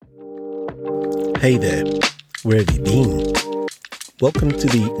Hey there, where have you been? Welcome to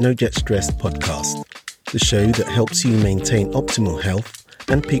the NoJetStress podcast, the show that helps you maintain optimal health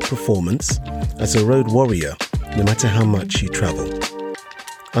and peak performance as a road warrior, no matter how much you travel.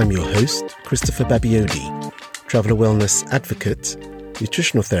 I'm your host, Christopher Babiodi, traveller wellness advocate,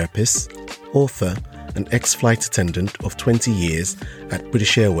 nutritional therapist, author, and ex-flight attendant of 20 years at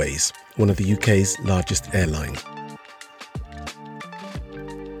British Airways, one of the UK's largest airline.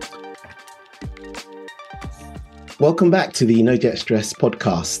 Welcome back to the NoJetStress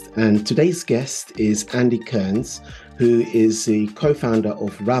podcast, and today's guest is Andy Cairns, who is the co-founder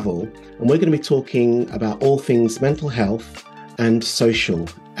of RAVL, and we're going to be talking about all things mental health and social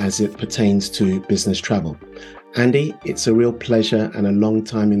as it pertains to business travel. Andy, it's a real pleasure and a long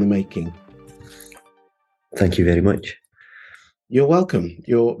time in the making. Thank you very much. You're welcome.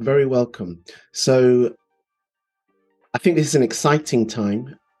 You're very welcome. So I think this is an exciting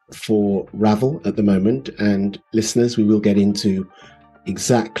time for RAVL at the moment, and listeners, we will get into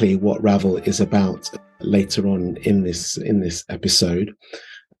exactly what RAVL is about later on in this episode.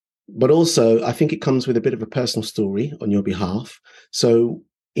 But also, I think it comes with a bit of a personal story on your behalf. So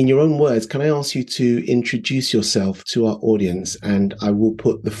in your own words, can I ask you to introduce yourself to our audience? And I will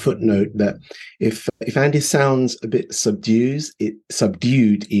put the footnote that if Andy sounds a bit subdued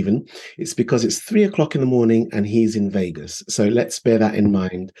even, it's because it's 3:00 in the morning and he's in Vegas. So let's bear that in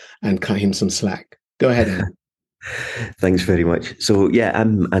mind and cut him some slack. Go ahead, Andy. Thanks very much. So yeah,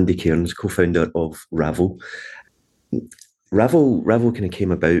 I'm Andy Cairns, co-founder of RAVL. RAVL kind of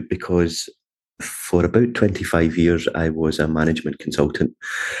came about because for about 25 years, I was a management consultant.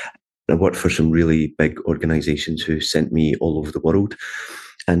 I worked for some really big organisations who sent me all over the world.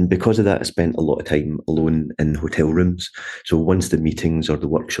 And because of that, I spent a lot of time alone in hotel rooms. So once the meetings or the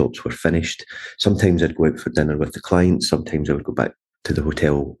workshops were finished, sometimes I'd go out for dinner with the clients, sometimes I would go back to the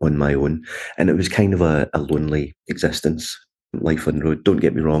hotel on my own. And it was kind of a lonely existence, life on the road. Don't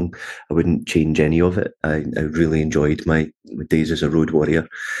get me wrong, I wouldn't change any of it. I really enjoyed my days as a road warrior,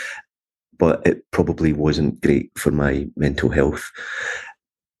 but it probably wasn't great for my mental health.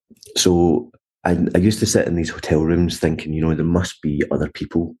 So I used to sit in these hotel rooms thinking, there must be other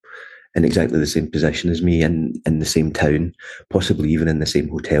people in exactly the same position as me in the same town, possibly even in the same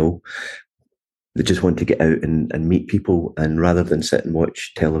hotel. They just want to get out and meet people, and rather than sit and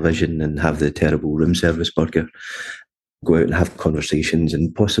watch television and have the terrible room service burger, go out and have conversations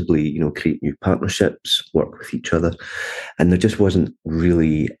and possibly, create new partnerships, work with each other. And there just wasn't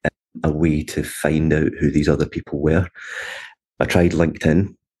really a way to find out who these other people were. I tried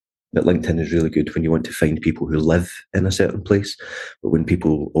LinkedIn, but LinkedIn is really good when you want to find people who live in a certain place. But when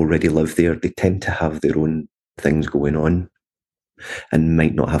people already live there, they tend to have their own things going on and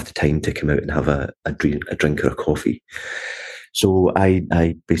might not have the time to come out and have a drink or a coffee. So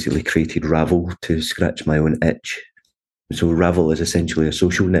I basically created RAVL to scratch my own itch. So RAVL is essentially a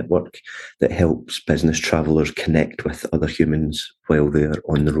social network that helps business travellers connect with other humans while they're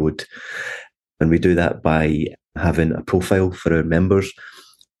on the road. And we do that by having a profile for our members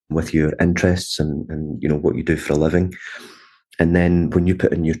with your interests and what you do for a living. And then when you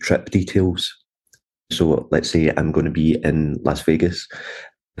put in your trip details, so let's say I'm going to be in Las Vegas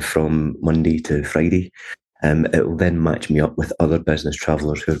from Monday to Friday, it will then match me up with other business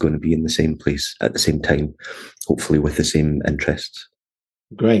travellers who are going to be in the same place at the same time, hopefully with the same interests.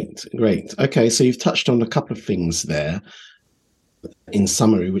 Great. Okay, so you've touched on a couple of things there in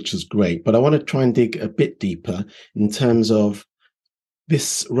summary, which is great, but I want to try and dig a bit deeper in terms of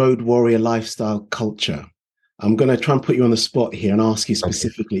this road warrior lifestyle culture. I'm going to try and put you on the spot here and ask you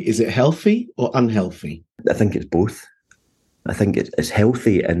specifically, Is it healthy or unhealthy? I think it's both. I think it's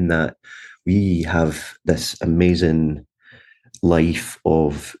healthy in that we have this amazing life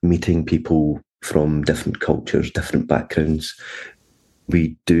of meeting people from different cultures, different backgrounds.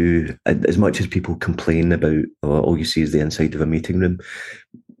 We do, as much as people complain about, all you see is the inside of a meeting room,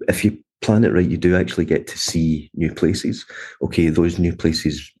 if you plan it right, you do actually get to see new places. Okay, those new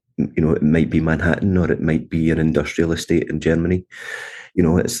places, it might be Manhattan or it might be an industrial estate in Germany.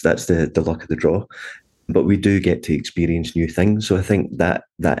 That's the luck of the draw. But we do get to experience new things. So I think that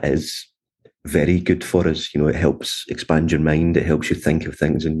is very good for us. It helps expand your mind. It helps you think of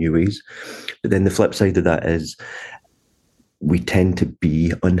things in new ways. But then the flip side of that is we tend to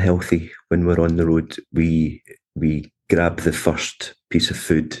be unhealthy when we're on the road. We grab the first piece of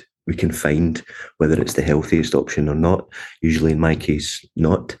food we can find, whether it's the healthiest option or not. Usually in my case,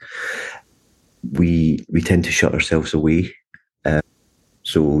 not. We tend to shut ourselves away.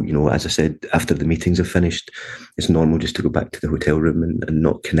 So, as I said, after the meetings are finished, it's normal just to go back to the hotel room and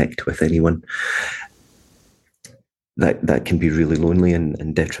not connect with anyone. that can be really lonely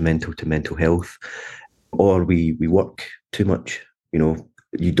and detrimental to mental health. Or we work too much.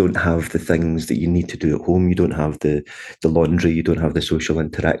 You don't have the things that you need to do at home. You don't have the laundry. You don't have the social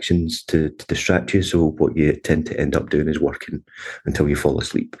interactions to distract you. So what you tend to end up doing is working until you fall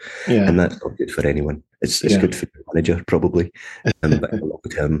asleep. Yeah. And that's not good for anyone. It's good for the manager, probably. But in the long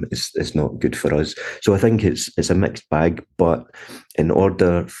term, it's not good for us. So I think it's a mixed bag. But in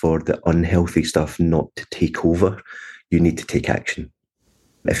order for the unhealthy stuff not to take over, you need to take action.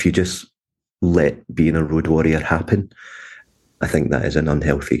 If you just let being a road warrior happen, I think that is an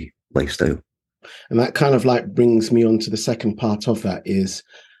unhealthy lifestyle. And that kind of like brings me on to the second part of that is,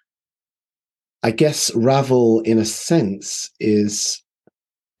 I guess RAVL in a sense is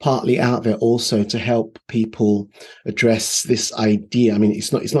partly out there also to help people address this idea. I mean,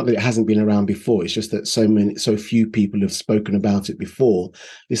 it's not that it hasn't been around before. It's just that so few people have spoken about it before.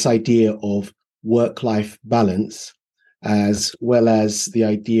 This idea of work-life balance, as well as the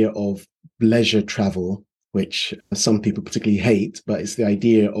idea of leisure travel, which some people particularly hate, but it's the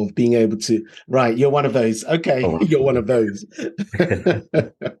idea of being able to, right, you're one of those. Okay, you're one of those.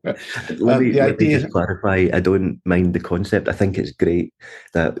 Let me just clarify, I don't mind the concept. I think it's great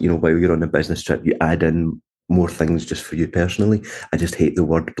that, while you're on a business trip, you add in more things just for you personally. I just hate the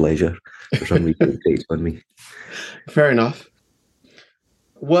word pleasure. For some reason, it grates on me. Fair enough.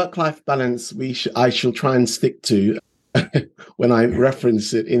 Work-life balance, I shall try and stick to when I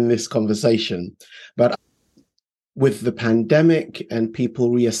reference it in this conversation. But with the pandemic and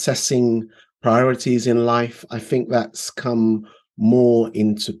people reassessing priorities in life, I think that's come more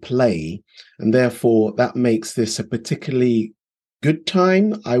into play. And therefore, that makes this a particularly good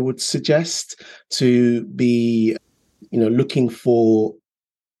time, I would suggest, to be, looking for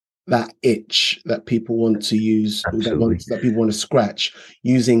that itch that people want to use, that people want to scratch,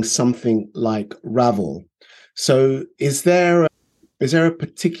 using something like RAVL. So is there a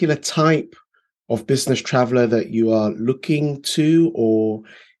particular type of business traveler that you are looking to, or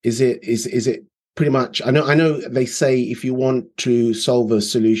is it pretty much? I know they say if you want to solve a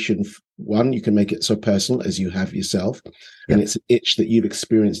solution, one, you can make it so personal as you have yourself, and it's an itch that you've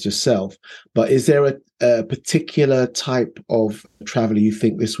experienced yourself. But is there a particular type of traveler you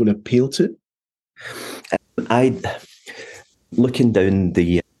think this will appeal to? Looking down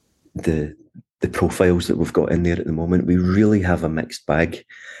the profiles that we've got in there at the moment, we really have a mixed bag.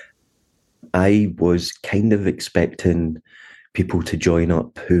 I was kind of expecting people to join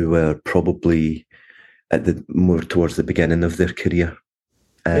up who were probably more towards the beginning of their career.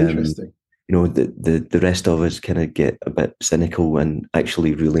 Interesting. The rest of us kind of get a bit cynical and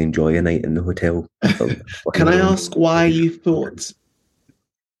actually really enjoy a night in the hotel. Can I ask why you thought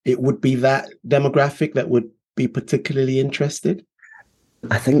it would be that demographic that would be particularly interested?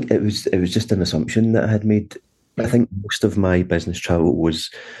 I think it was just an assumption that I had made. I think most of my business travel was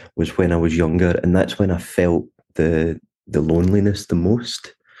when I was younger, and that's when I felt the loneliness the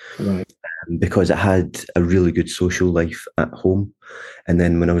most. Right. Because I had a really good social life at home, and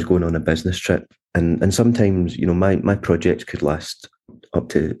then when I was going on a business trip, and sometimes my projects could last up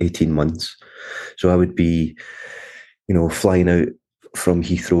to 18 months, so I would be flying out from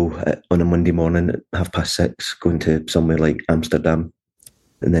Heathrow on a Monday morning at 6:30, going to somewhere like Amsterdam,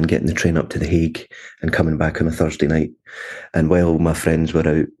 and then getting the train up to The Hague and coming back on a Thursday night. And while my friends were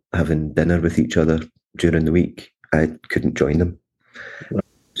out having dinner with each other during the week, I couldn't join them. Right.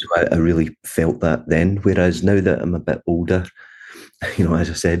 So I really felt that then. Whereas now that I'm a bit older, as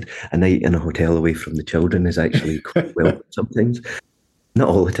I said, a night in a hotel away from the children is actually quite well sometimes. Not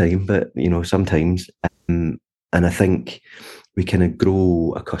all the time, but, sometimes. And I think we kind of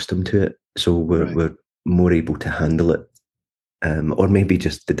grow accustomed to it. So we're more able to handle it. Or maybe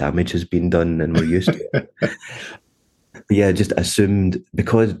just the damage has been done and we're used to it. But yeah, just assumed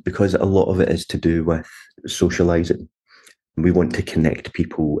because a lot of it is to do with socializing. We want to connect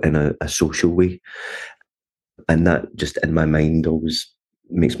people in a social way. And that just in my mind always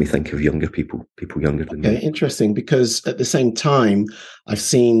makes me think of younger people younger than me. Okay, interesting, because at the same time, I've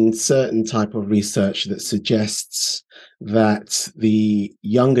seen certain type of research that suggests that the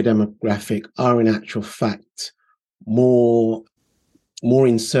younger demographic are in actual fact more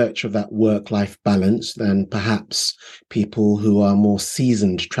in search of that work-life balance than perhaps people who are more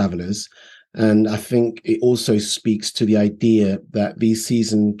seasoned travelers. And I think it also speaks to the idea that these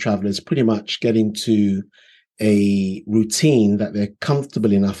seasoned travelers pretty much get into a routine that they're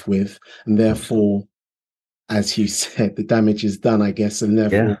comfortable enough with, and therefore, as you said, the damage is done, I guess, and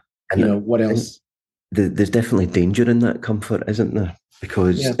therefore, what else? There's definitely danger in that comfort, isn't there?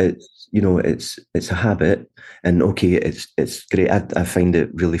 Because it's a habit, and okay, it's great. I find it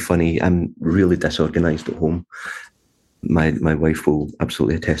really funny. I'm really disorganized at home, My wife will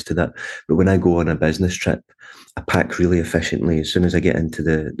absolutely attest to that. But when I go on a business trip, I pack really efficiently. As soon as I get into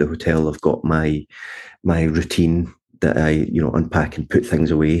the hotel, I've got my routine that I, unpack and put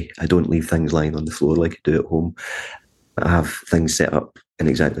things away. I don't leave things lying on the floor like I do at home. I have things set up in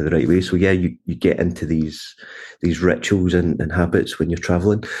exactly the right way. So yeah, you get into these rituals and habits when you're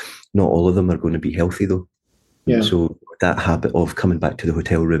traveling. Not all of them are going to be healthy though. Yeah. So that habit of coming back to the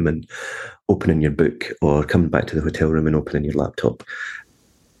hotel room and opening your book, or coming back to the hotel room and opening your laptop,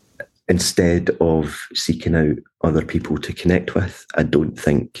 instead of seeking out other people to connect with, I don't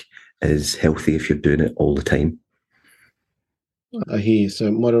think is healthy if you're doing it all the time. I hear you.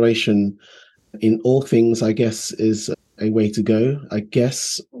 So moderation in all things, I guess, is a way to go. I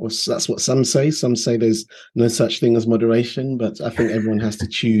guess, or that's what some say. Some say there's no such thing as moderation, but I think everyone has to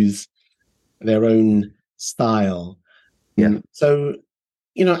choose their own style. Yeah. So,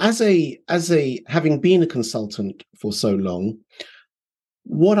 as a having been a consultant for so long,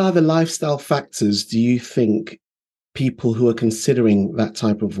 what are the lifestyle factors do you think people who are considering that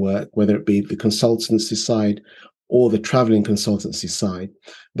type of work, whether it be the consultancy side or the traveling consultancy side,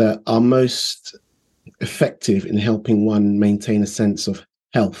 that are most effective in helping one maintain a sense of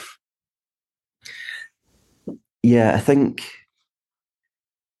health? Yeah, I think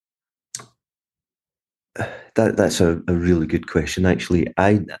that's a really good question. Actually,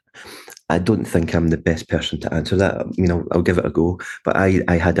 I don't think I'm the best person to answer that. I mean, I'll give it a go. But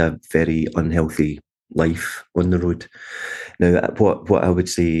I had a very unhealthy life on the road. Now, what I would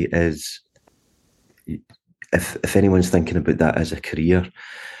say is, if anyone's thinking about that as a career,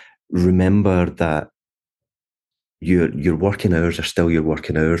 remember that your working hours are still your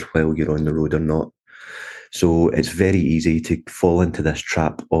working hours, while you're on the road or not. So it's very easy to fall into this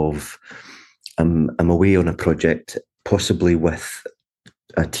trap of, I'm away on a project, possibly with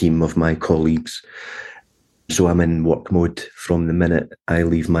a team of my colleagues. So I'm in work mode from the minute I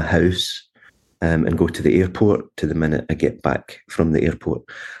leave my house and go to the airport to the minute I get back from the airport.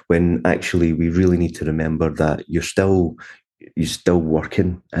 When actually we really need to remember that you're still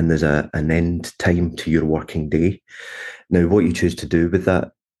working, and there's an end time to your working day. Now, what you choose to do with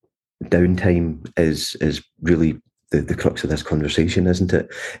that downtime is really the crux of this conversation, isn't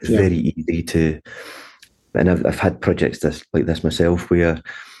it? It's very easy to, and I've had projects like this myself, where,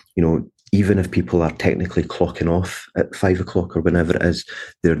 even if people are technically clocking off at 5 o'clock or whenever it is,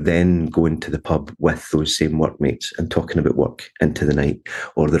 they're then going to the pub with those same workmates and talking about work into the night,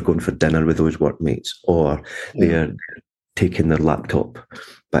 or they're going for dinner with those workmates, or they're taking their laptop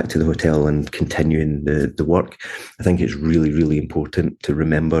back to the hotel and continuing the work. I think it's really, really important to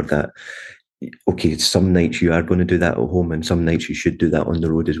remember that, okay, some nights you are going to do that at home, and some nights you should do that on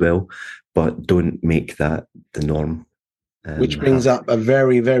the road as well, but don't make that the norm. Which brings up a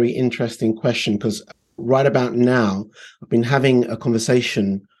very, very interesting question, because right about now, I've been having a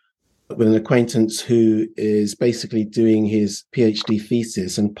conversation with an acquaintance who is basically doing his PhD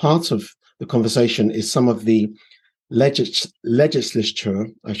thesis. And part of the conversation is some of the legislature,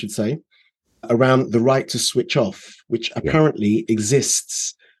 I should say, around the right to switch off, which apparently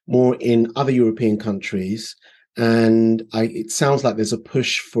exists more in other European countries. And it sounds like there's a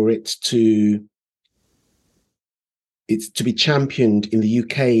push for it to be championed in the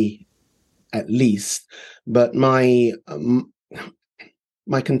UK, at least. But my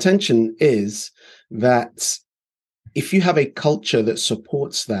contention is that if you have a culture that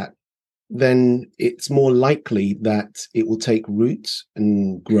supports that, then it's more likely that it will take root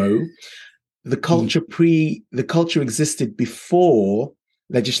and grow. The culture existed before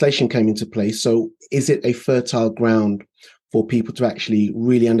legislation came into place. So is it a fertile ground for people to actually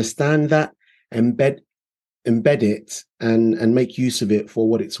really understand that, embed it, and make use of it for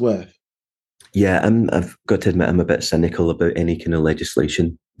what it's worth? Yeah, I've got to admit, I'm a bit cynical about any kind of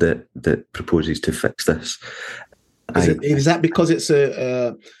legislation that proposes to fix this. Is that because it's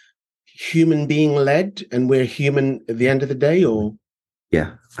a human being led, and we're human at the end of the day, or?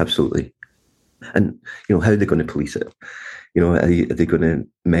 Yeah, absolutely. And how are they going to police it? Are they going to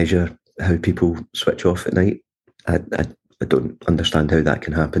measure how people switch off at night? I don't understand how that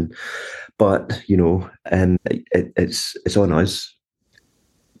can happen. But it's on us.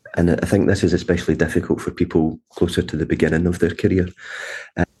 And I think this is especially difficult for people closer to the beginning of their career.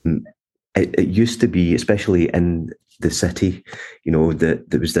 It used to be, especially in the city, that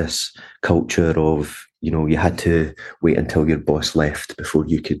there was this culture of, you had to wait until your boss left before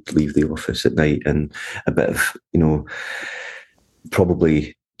you could leave the office at night, and a bit of,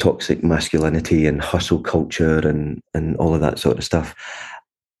 probably toxic masculinity and hustle culture and all of that sort of stuff.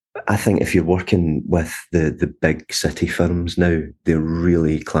 I think if you're working with the big city firms now, they're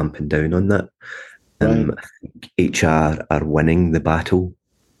really clamping down on that. Right. I think HR are winning the battle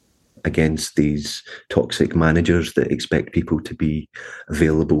against these toxic managers that expect people to be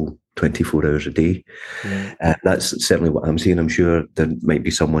available 24 hours a day. Right. That's certainly what I'm seeing. I'm sure there might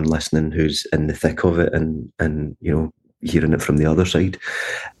be someone listening who's in the thick of it and hearing it from the other side.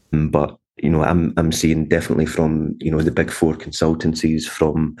 But I'm seeing definitely from the big four consultancies,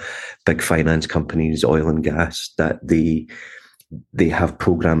 from big finance companies, oil and gas, that they have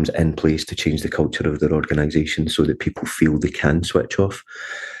programs in place to change the culture of their organisation so that people feel they can switch off.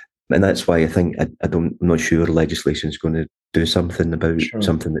 And that's why I think I'm not sure legislation is going to do something about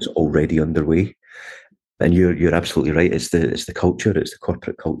something that's already underway. And you're absolutely right. It's the culture, it's the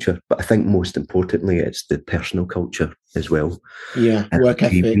corporate culture, but I think most importantly, it's the personal culture as well. Yeah, And work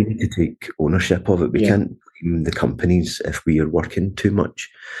ethic. we need to take ownership of it. We can't blame the companies if we are working too much.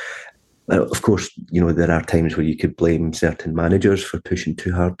 Of course, there are times where you could blame certain managers for pushing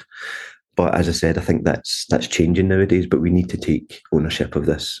too hard. But as I said, I think that's changing nowadays. But we need to take ownership of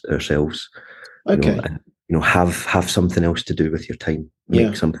this ourselves. Okay. Have something else to do with your time.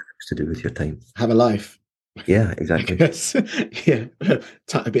 Make something else to do with your time. Have a life. Yeah, exactly. Yeah,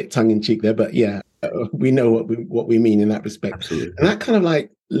 a bit tongue in cheek there, but yeah, we know what we mean in that respect. Absolutely. And that kind of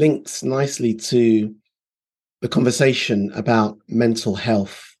like links nicely to the conversation about mental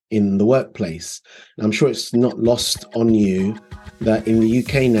health in the workplace. And I'm sure it's not lost on you that in the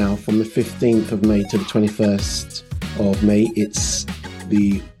UK now, from the 15th of May to the 21st of May, it's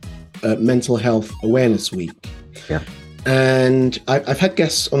the Mental Health Awareness Week. Yeah. And I've had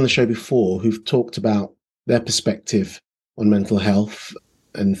guests on the show before who've talked about their perspective on mental health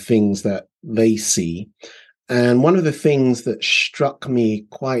and things that they see. And one of the things that struck me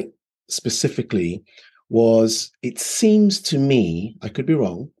quite specifically was, it seems to me, I could be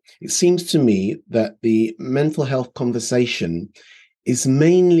wrong, it seems to me that the mental health conversation is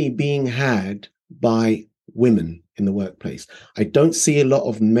mainly being had by women in the workplace. I don't see a lot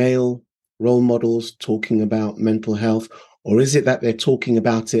of male role models talking about mental health, or is it that they're talking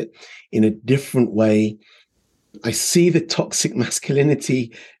about it in a different way? I see the toxic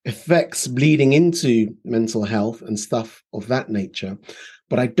masculinity effects bleeding into mental health and stuff of that nature,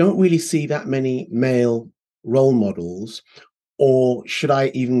 but I don't really see that many male role models. Or should I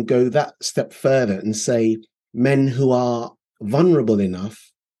even go that step further and say men who are vulnerable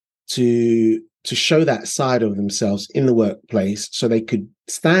enough to show that side of themselves in the workplace so they could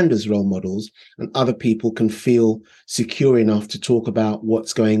stand as role models and other people can feel secure enough to talk about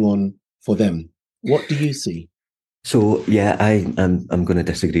what's going on for them? What do you see? So yeah, I'm going to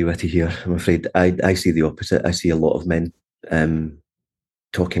disagree with you here. I'm afraid I see the opposite. I see a lot of men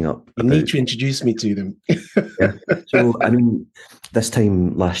talking up. You need to introduce me to them. Yeah. So I mean, this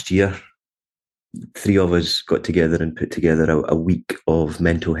time last year, 3 of us got together and put together a week of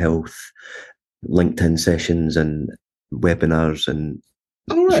mental health LinkedIn sessions and webinars and.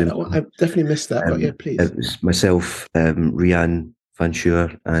 All right, I definitely missed that, but yeah, please. It was myself, Rianne Van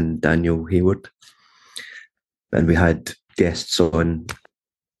Schuer, and Daniel Hayward. And we had guests on,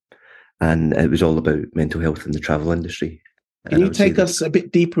 and it was all about mental health in the travel industry. Can you take us a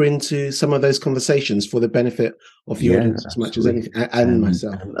bit deeper into some of those conversations for the benefit of the audience as much as anything, and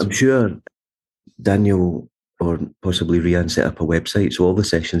myself? I'm sure Daniel or possibly Rianne set up a website, so all the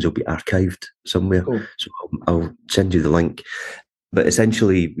sessions will be archived somewhere. Cool. So I'll send you the link. But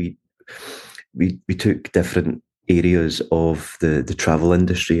essentially, we took different areas of the travel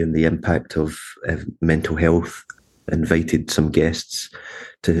industry and the impact of mental health, invited some guests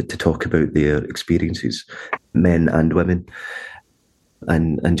to talk about their experiences, men and women,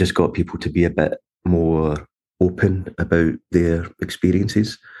 and just got people to be a bit more open about their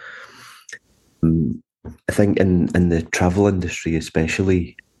experiences. I think in the travel industry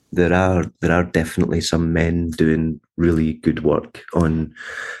especially, there are definitely some men doing really good work on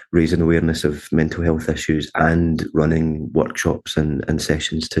raising awareness of mental health issues and running workshops and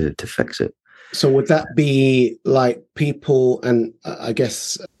sessions to fix it. So would that be like people, and I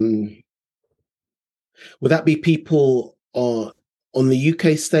guess, would that be people on the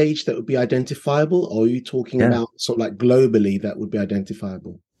UK stage that would be identifiable, or are you talking about sort of like globally that would be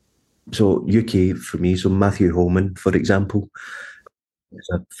identifiable? So UK for me, so Matthew Holman, for example, is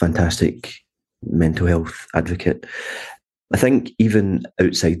a fantastic mental health advocate. I think even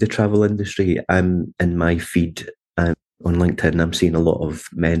outside the travel industry, I'm in my feed on LinkedIn, I'm seeing a lot of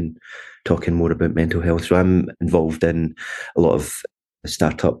men talking more about mental health. So I'm involved in a lot of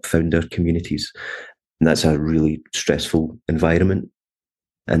startup founder communities, and that's a really stressful environment.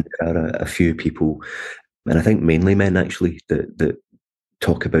 And there are a few people, and I think mainly men actually, that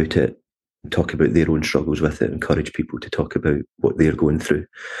talk about it, talk about their own struggles with it, encourage people to talk about what they're going through.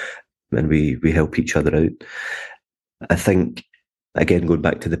 and we help each other out. I think, again, going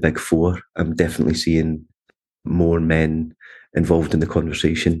back to the big four, I'm definitely seeing more men involved in the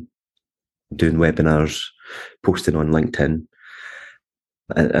conversation, doing webinars, posting on LinkedIn.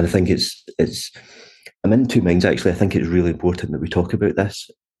 And I think I'm in two minds, actually. I think it's really important that we talk about this.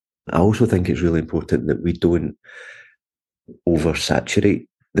 I also think it's really important that we don't oversaturate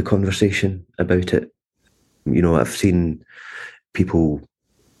the conversation about it. I've seen people,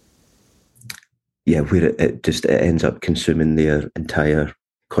 where it ends up consuming their entire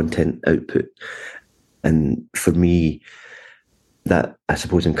content output. And for me, that, I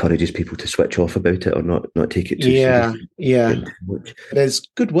suppose, encourages people to switch off about it or not take it too seriously. Yeah. There's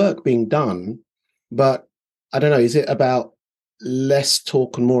good work being done, but I don't know, is it about less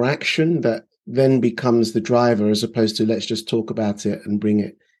talk and more action that then becomes the driver, as opposed to let's just talk about it and bring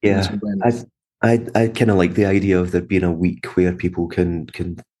it into awareness? I kind of like the idea of there being a week where people can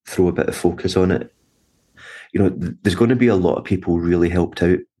throw a bit of focus on it. There's going to be a lot of people really helped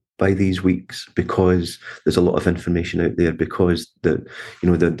out by these weeks because there's a lot of information out there, because they're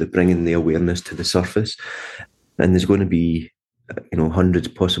bringing the awareness to the surface, and there's going to be hundreds,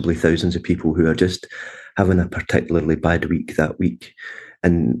 possibly thousands of people who are just having a particularly bad week that week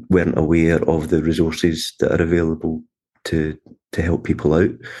and weren't aware of the resources that are available to help people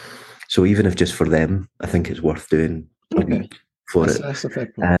out. So even if just for them, I think it's worth doing a week for it. That's a fair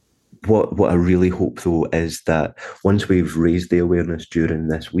point. What I really hope, though, is that once we've raised the awareness during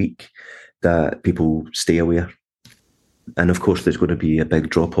this week, that people stay aware. And of course, there's going to be a big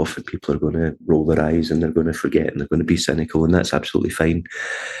drop off, and people are going to roll their eyes and they're going to forget and they're going to be cynical, and that's absolutely fine.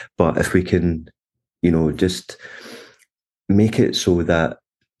 But if we can, just make it so that,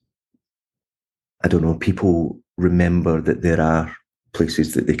 I don't know, people remember that there are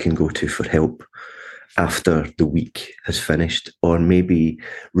places that they can go to for help after the week has finished, or maybe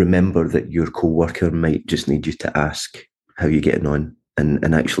remember that your co-worker might just need you to ask how you're getting on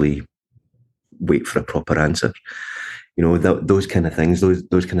and actually wait for a proper answer. Those kind of things,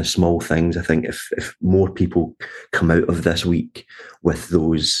 those kind of small things. I think if more people come out of this week with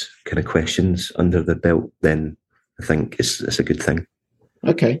those kind of questions under their belt, then I think it's a good thing.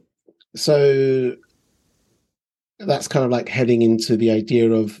 Okay. So that's kind of like heading into the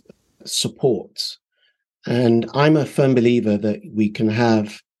idea of support. And I'm a firm believer that we can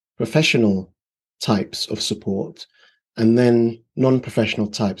have professional types of support and then non-professional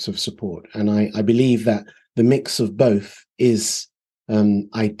types of support. And I believe that the mix of both is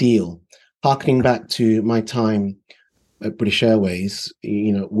ideal. Harkening back to my time at British Airways,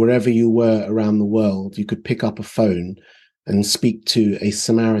 wherever you were around the world, you could pick up a phone and speak to a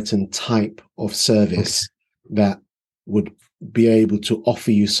Samaritan type of service that would be able to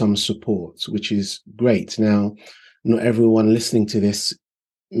offer you some support, which is great. Now, not everyone listening to this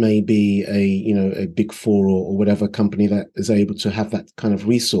may be a big four or whatever company that is able to have that kind of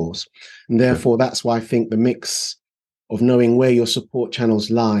resource. And therefore, that's why I think the mix of knowing where your support channels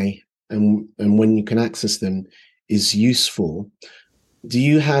lie and when you can access them is useful. Do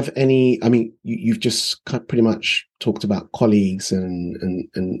you have any, you've just pretty much talked about colleagues and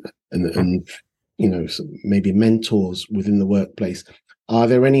maybe mentors within the workplace. Are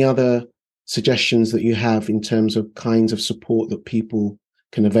there any other suggestions that you have in terms of kinds of support that people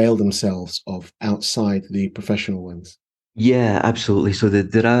can avail themselves of outside the professional ones? Yeah, absolutely. So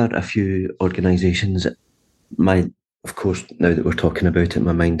there are a few organisations. Of course, now that we're talking about it,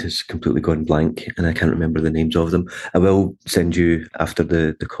 my mind has completely gone blank and I can't remember the names of them. I will send you, after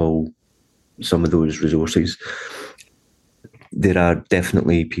the call, some of those resources. There are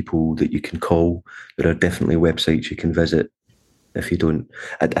definitely people that you can call. There are definitely websites you can visit if you don't.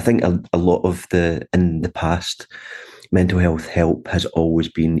 I think a lot of in the past, mental health help has always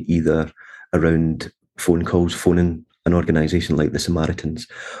been either around phone calls, phoning an organisation like the Samaritans,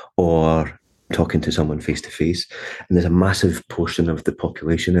 or talking to someone face to face. And there's a massive portion of the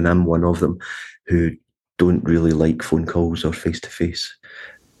population, and I'm one of them, who don't really like phone calls or face to face.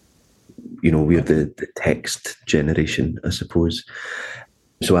 We're the text generation, I suppose.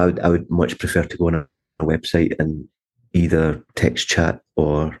 So I would much prefer to go on a website and either text chat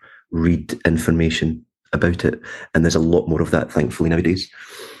or read information about it. And there's a lot more of that, thankfully, nowadays.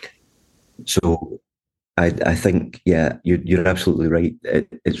 So I think, you're absolutely right.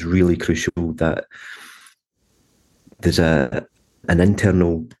 It's really crucial that there's an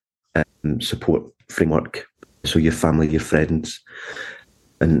internal support framework. So your family, your friends,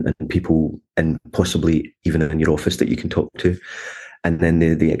 and people, and possibly even in your office that you can talk to. And then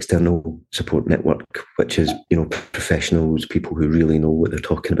the external support network, which is, professionals, people who really know what they're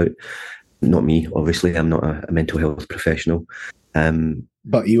talking about. Not me, obviously. I'm not a mental health professional.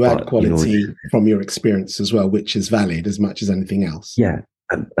 But you add But, quality from your experience as well, which is valid as much as anything else. yeah,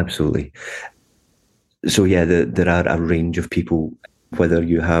 absolutely. So yeah, there are a range of people, whether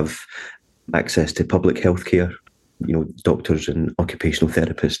you have access to public healthcare, doctors and occupational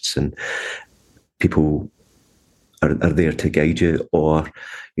therapists and people are there to guide you, or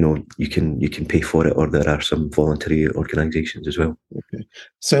you can pay for it, or there are some voluntary organisations as well. Okay.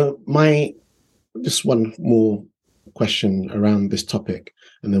 So just one more question around this topic,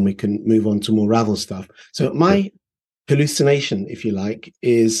 and then we can move on to more RAVL stuff. So my hallucination, if you like,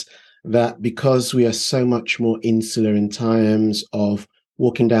 is that because we are so much more insular in terms of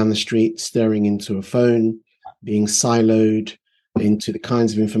walking down the street, staring into a phone, being siloed into the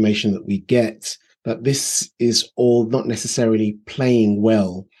kinds of information that we get, that this is all not necessarily playing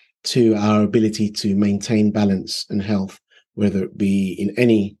well to our ability to maintain balance and health, whether it be in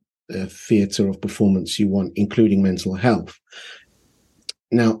any theatre of performance you want, including mental health.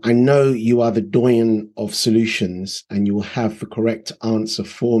 Now, I know you are the doyen of solutions and you will have the correct answer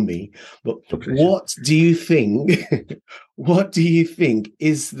for me, but what do you think, what do you think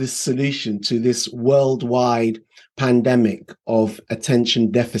is the solution to this worldwide pandemic of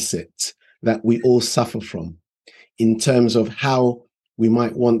attention deficit that we all suffer from, in terms of how we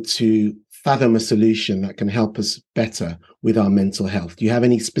might want to fathom a solution that can help us better with our mental health? Do you have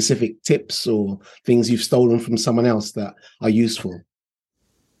any specific tips or things you've stolen from someone else that are useful?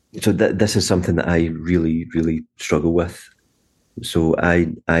 So this is something that I really, really struggle with. So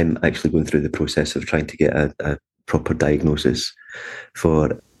I'm actually going through the process of trying to get a proper diagnosis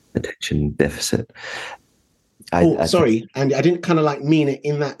for attention deficit. Sorry, Andy, I didn't kind of like mean it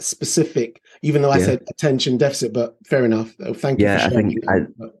in that specific, even though I said attention deficit, but fair enough. Thank you for sharing.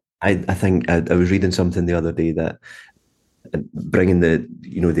 I think I was reading something the other day that bringing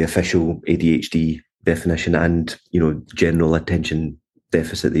the official ADHD definition and general attention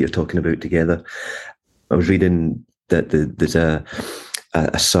deficit that you're talking about together. I was reading that there's a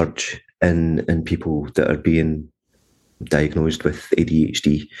surge in people that are being diagnosed with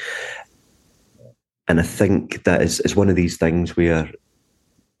ADHD, and I think that is one of these things where,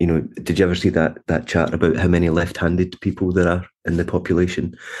 did you ever see that chart about how many left-handed people there are in the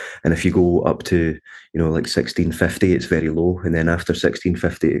population? And if you go up to, like 1650, it's very low. And then after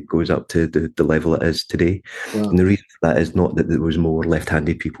 1650, it goes up to the level it is today. Wow. And the reason for that is not that there was more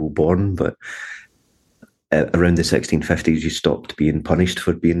left-handed people born, but around the 1650s, you stopped being punished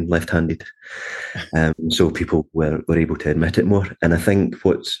for being left-handed. So people were able to admit it more. And I think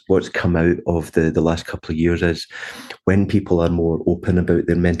what's come out of the last couple of years is when people are more open about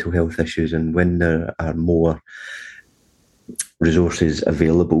their mental health issues, and when there are more resources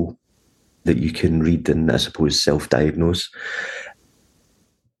available that you can read and, I suppose, self-diagnose,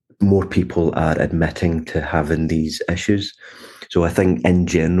 more people are admitting to having these issues. So I think in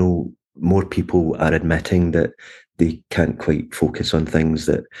general, more people are admitting that they can't quite focus on things,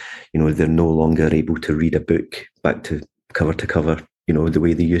 that they're no longer able to read a book back to cover, the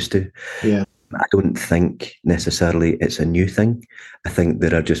way they used to. Yeah. I don't think necessarily it's a new thing. I think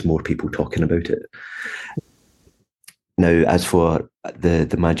there are just more people talking about it. Now, as for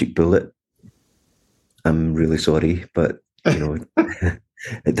the magic bullet, I'm really sorry, but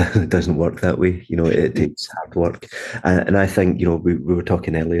it doesn't work that way. It takes hard work. And I think, we were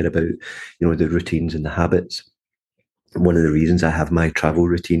talking earlier about, the routines and the habits. One of the reasons I have my travel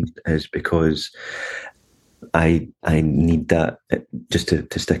routine is because I need that just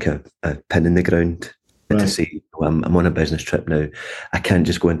to stick a pin in the ground, right, to say, I'm on a business trip now. I can't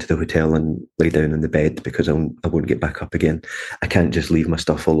just go into the hotel and lay down in the bed because I won't get back up again. I can't just leave my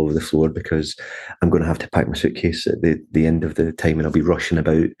stuff all over the floor because I'm going to have to pack my suitcase at the end of the time, and I'll be rushing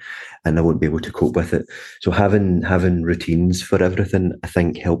about and I won't be able to cope with it. So having routines for everything, I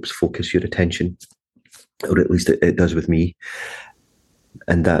think, helps focus your attention, or at least it does with me.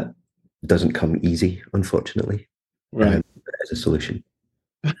 And that doesn't come easy, unfortunately. Right. As a solution.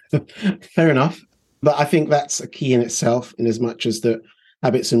 Fair enough. But I think that's a key in itself, in as much as the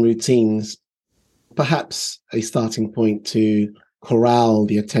habits and routines, perhaps a starting point to corral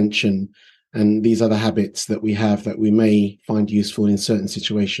the attention and these other habits that we have that we may find useful in certain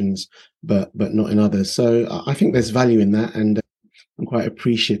situations, but not in others. So I think there's value in that, and I'm quite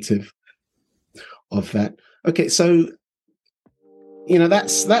appreciative of that. Okay, so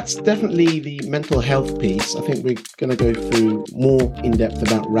that's definitely the mental health piece. I think we're going to go through more in depth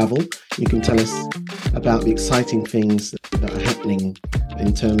about RAVL. You can tell us about the exciting things that are happening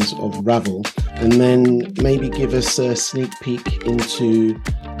in terms of RAVL, and then maybe give us a sneak peek into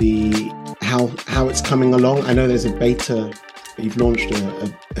how it's coming along. I know there's a beta. You've launched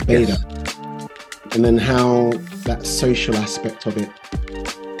a beta, yes. And then how that social aspect of it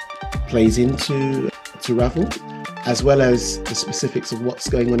plays into RAVL, as well as the specifics of what's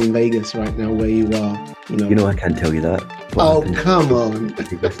going on in Vegas right now, where you are. I can't tell you that. Oh, come on.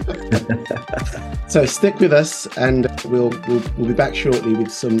 So stick with us, and we'll be back shortly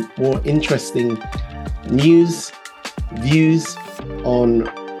with some more interesting news, views on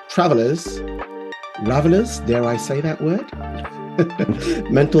ravelers, dare I say that word?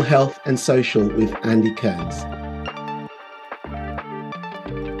 Mental health and social with Andy Cairns.